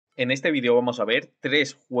En este vídeo vamos a ver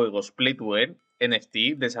 3 juegos Play to Earn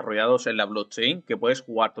NFT desarrollados en la blockchain que puedes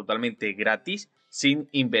jugar totalmente gratis sin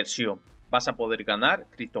inversión. Vas a poder ganar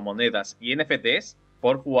criptomonedas y NFTs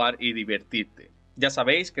por jugar y divertirte. Ya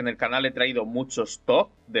sabéis que en el canal he traído muchos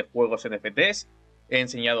top de juegos NFTs. He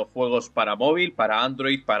enseñado juegos para móvil, para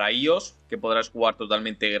Android, para iOS que podrás jugar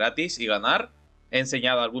totalmente gratis y ganar. He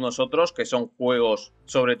enseñado algunos otros que son juegos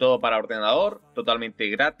sobre todo para ordenador, totalmente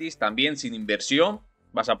gratis, también sin inversión.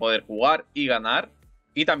 Vas a poder jugar y ganar.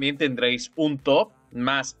 Y también tendréis un top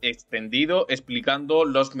más extendido explicando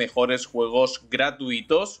los mejores juegos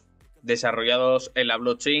gratuitos desarrollados en la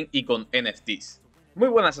blockchain y con NFTs. Muy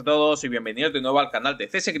buenas a todos y bienvenidos de nuevo al canal de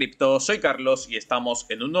CS Crypto. Soy Carlos y estamos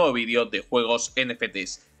en un nuevo vídeo de juegos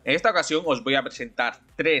NFTs. En esta ocasión os voy a presentar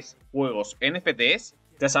 3 juegos NFTs.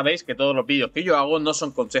 Ya sabéis que todos los vídeos que yo hago no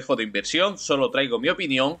son consejo de inversión, solo traigo mi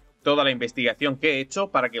opinión, toda la investigación que he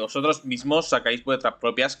hecho para que vosotros mismos sacáis vuestras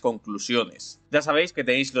propias conclusiones. Ya sabéis que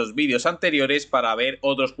tenéis los vídeos anteriores para ver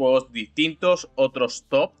otros juegos distintos, otros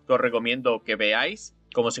top que os recomiendo que veáis,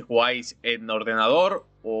 como si jugáis en ordenador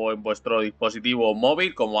o en vuestro dispositivo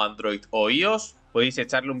móvil como Android o iOS, podéis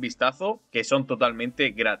echarle un vistazo que son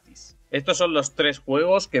totalmente gratis. Estos son los 3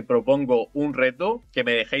 juegos que propongo un reto, que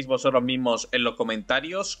me dejéis vosotros mismos en los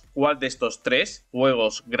comentarios cuál de estos 3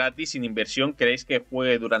 juegos gratis sin inversión queréis que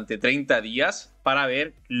juegue durante 30 días para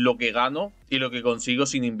ver lo que gano y lo que consigo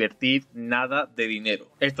sin invertir nada de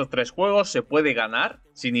dinero. Estos 3 juegos se puede ganar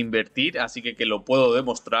sin invertir, así que lo puedo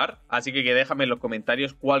demostrar. Así que déjame en los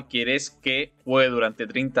comentarios cuál quieres que juegue durante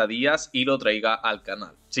 30 días y lo traiga al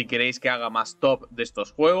canal. Si queréis que haga más top de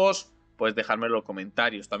estos juegos, pues dejadme en los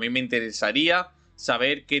comentarios. También me interesaría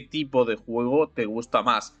saber qué tipo de juego te gusta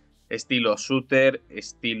más. Estilo shooter,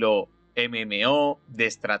 estilo MMO, de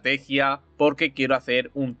estrategia, porque quiero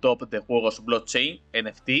hacer un top de juegos blockchain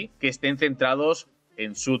NFT que estén centrados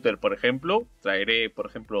en shooter, por ejemplo. Traeré, por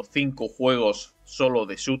ejemplo, 5 juegos solo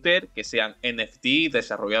de shooter que sean NFT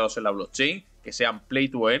desarrollados en la blockchain, que sean Play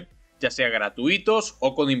to Earn, ya sea gratuitos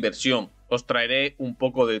o con inversión. Os traeré un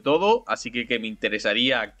poco de todo, así que me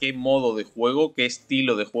interesaría qué modo de juego, qué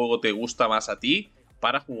estilo de juego te gusta más a ti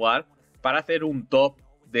para jugar, para hacer un top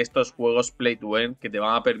de estos juegos Play to Earn que te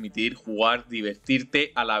van a permitir jugar,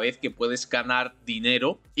 divertirte a la vez que puedes ganar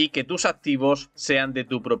dinero y que tus activos sean de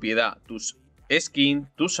tu propiedad. Tus skins,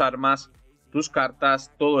 tus armas, tus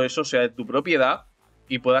cartas, todo eso sea de tu propiedad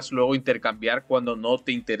y puedas luego intercambiar cuando no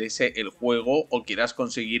te interese el juego o quieras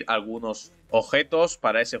conseguir algunos objetos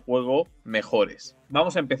para ese juego mejores.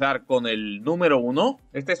 Vamos a empezar con el número 1.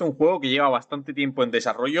 Este es un juego que lleva bastante tiempo en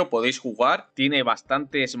desarrollo, podéis jugar, tiene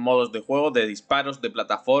bastantes modos de juego, de disparos, de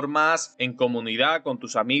plataformas, en comunidad, con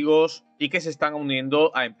tus amigos y que se están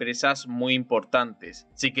uniendo a empresas muy importantes.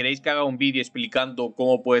 Si queréis que haga un vídeo explicando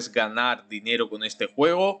cómo puedes ganar dinero con este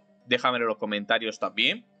juego, déjamelo en los comentarios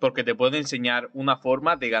también, porque te puedo enseñar una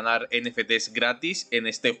forma de ganar NFTs gratis en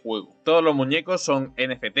este juego. Todos los muñecos son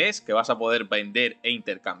NFTs que vas a poder vender e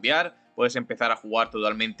intercambiar. Puedes empezar a jugar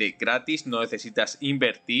totalmente gratis, no necesitas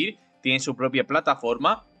invertir. Tienen su propia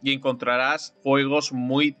plataforma y encontrarás juegos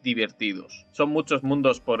muy divertidos. Son muchos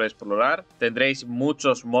mundos por explorar, tendréis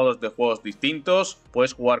muchos modos de juegos distintos,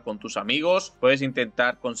 puedes jugar con tus amigos, puedes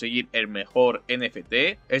intentar conseguir el mejor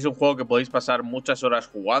NFT. Es un juego que podéis pasar muchas horas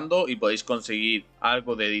jugando y podéis conseguir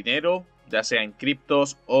algo de dinero, ya sea en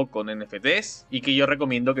criptos o con NFTs, y que yo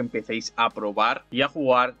recomiendo que empecéis a probar y a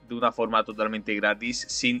jugar de una forma totalmente gratis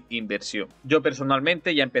sin inversión. Yo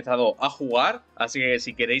personalmente ya he empezado a jugar, así que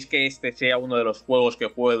si queréis que este sea uno de los juegos que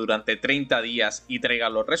juegue durante 30 días y traiga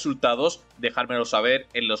los resultados, dejármelo saber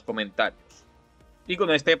en los comentarios. Y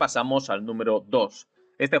con este pasamos al número 2.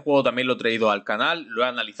 Este juego también lo he traído al canal, lo he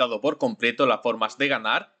analizado por completo, las formas de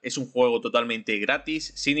ganar. Es un juego totalmente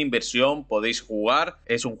gratis, sin inversión, podéis jugar.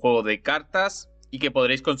 Es un juego de cartas y que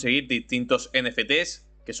podréis conseguir distintos NFTs,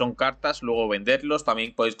 que son cartas, luego venderlos.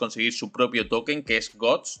 También podéis conseguir su propio token, que es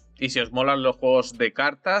GOTS. Y si os molan los juegos de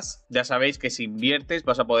cartas, ya sabéis que si inviertes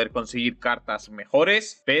vas a poder conseguir cartas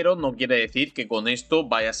mejores, pero no quiere decir que con esto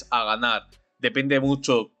vayas a ganar. Depende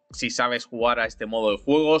mucho si sabes jugar a este modo de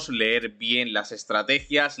juegos, leer bien las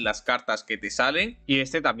estrategias, las cartas que te salen. Y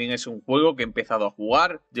este también es un juego que he empezado a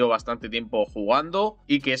jugar, llevo bastante tiempo jugando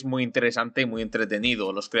y que es muy interesante y muy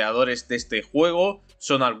entretenido. Los creadores de este juego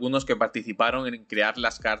son algunos que participaron en crear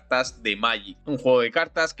las cartas de Magic. Un juego de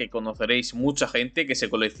cartas que conoceréis mucha gente que se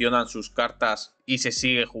coleccionan sus cartas y se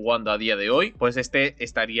sigue jugando a día de hoy. Pues este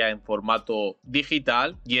estaría en formato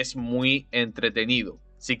digital y es muy entretenido.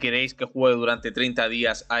 Si queréis que juegue durante 30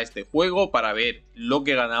 días a este juego para ver lo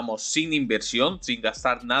que ganamos sin inversión, sin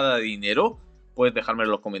gastar nada de dinero, puedes dejármelo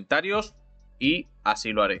en los comentarios y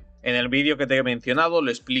así lo haré. En el vídeo que te he mencionado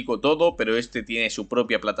lo explico todo, pero este tiene su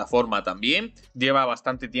propia plataforma también. Lleva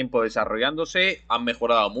bastante tiempo desarrollándose, han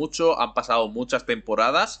mejorado mucho, han pasado muchas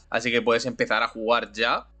temporadas, así que puedes empezar a jugar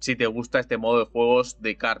ya si te gusta este modo de juegos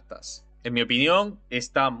de cartas. En mi opinión,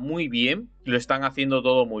 está muy bien, lo están haciendo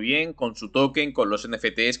todo muy bien, con su token, con los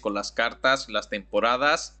NFTs, con las cartas, las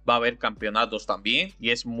temporadas, va a haber campeonatos también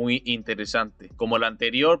y es muy interesante. Como el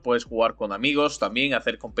anterior, puedes jugar con amigos también,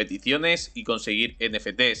 hacer competiciones y conseguir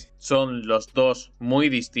NFTs. Son los dos muy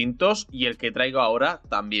distintos y el que traigo ahora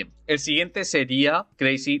también. El siguiente sería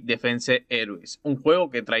Crazy Defense Heroes, un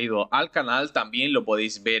juego que he traído al canal, también lo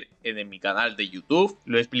podéis ver en mi canal de YouTube,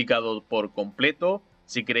 lo he explicado por completo.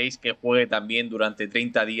 Si queréis que juegue también durante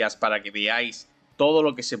 30 días para que veáis todo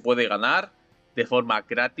lo que se puede ganar de forma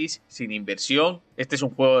gratis, sin inversión. Este es un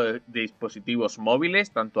juego de dispositivos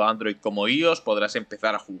móviles, tanto Android como iOS, podrás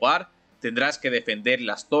empezar a jugar. Tendrás que defender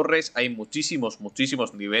las torres, hay muchísimos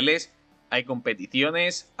niveles, hay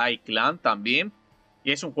competiciones, hay clan también.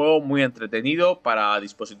 Y es un juego muy entretenido para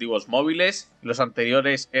dispositivos móviles. Los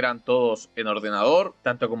anteriores eran todos en ordenador,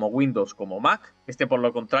 tanto como Windows como Mac. Este, por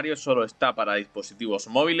lo contrario, solo está para dispositivos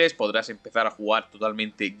móviles. Podrás empezar a jugar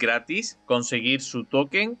totalmente gratis, conseguir su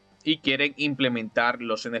token y quieren implementar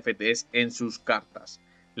los NFTs en sus cartas.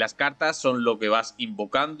 Las cartas son lo que vas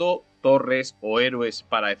invocando, torres o héroes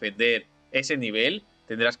para defender ese nivel.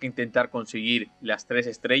 Tendrás que intentar conseguir las 3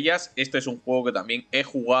 estrellas. Este es un juego que también he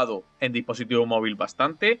jugado en dispositivo móvil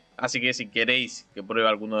bastante. Así que si queréis que pruebe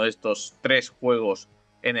alguno de estos 3 juegos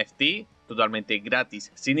NFT totalmente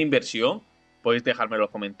gratis, sin inversión, podéis dejarme en los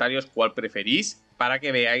comentarios cuál preferís para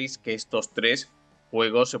que veáis que estos 3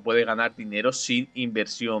 juegos se puede ganar dinero sin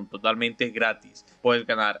inversión, totalmente gratis. Puedes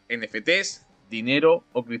ganar NFTs, dinero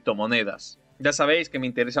o criptomonedas. Ya sabéis que me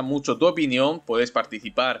interesa mucho tu opinión. Puedes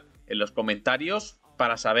participar en los comentarios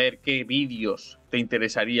para saber qué vídeos te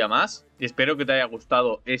interesaría más. Espero que te haya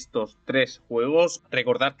gustado estos 3 juegos.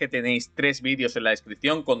 Recordad que tenéis 3 vídeos en la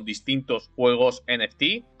descripción con distintos juegos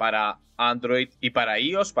NFT para Android y para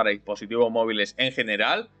iOS, para dispositivos móviles en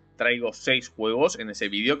general. Traigo 6 juegos en ese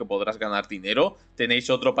vídeo que podrás ganar dinero. Tenéis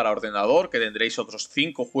otro para ordenador que tendréis otros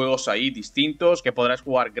 5 juegos ahí distintos que podrás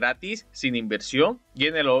jugar gratis sin inversión. Y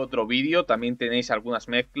en el otro vídeo también tenéis algunas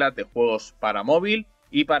mezclas de juegos para móvil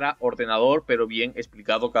y para ordenador, pero bien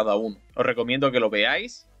explicado cada uno. Os recomiendo que lo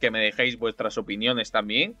veáis, que me dejéis vuestras opiniones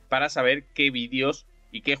también para saber qué vídeos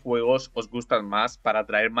y qué juegos os gustan más para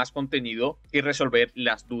traer más contenido y resolver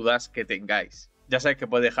las dudas que tengáis. Ya sabéis que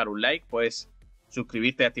puedes dejar un like, puedes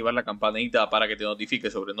suscribirte y activar la campanita para que te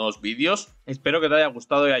notifique sobre nuevos vídeos. Espero que te haya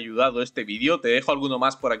gustado y ayudado este vídeo. Te dejo alguno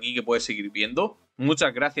más por aquí que puedes seguir viendo.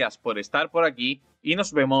 Muchas gracias por estar por aquí y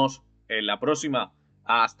nos vemos en la próxima.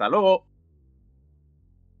 ¡Hasta luego!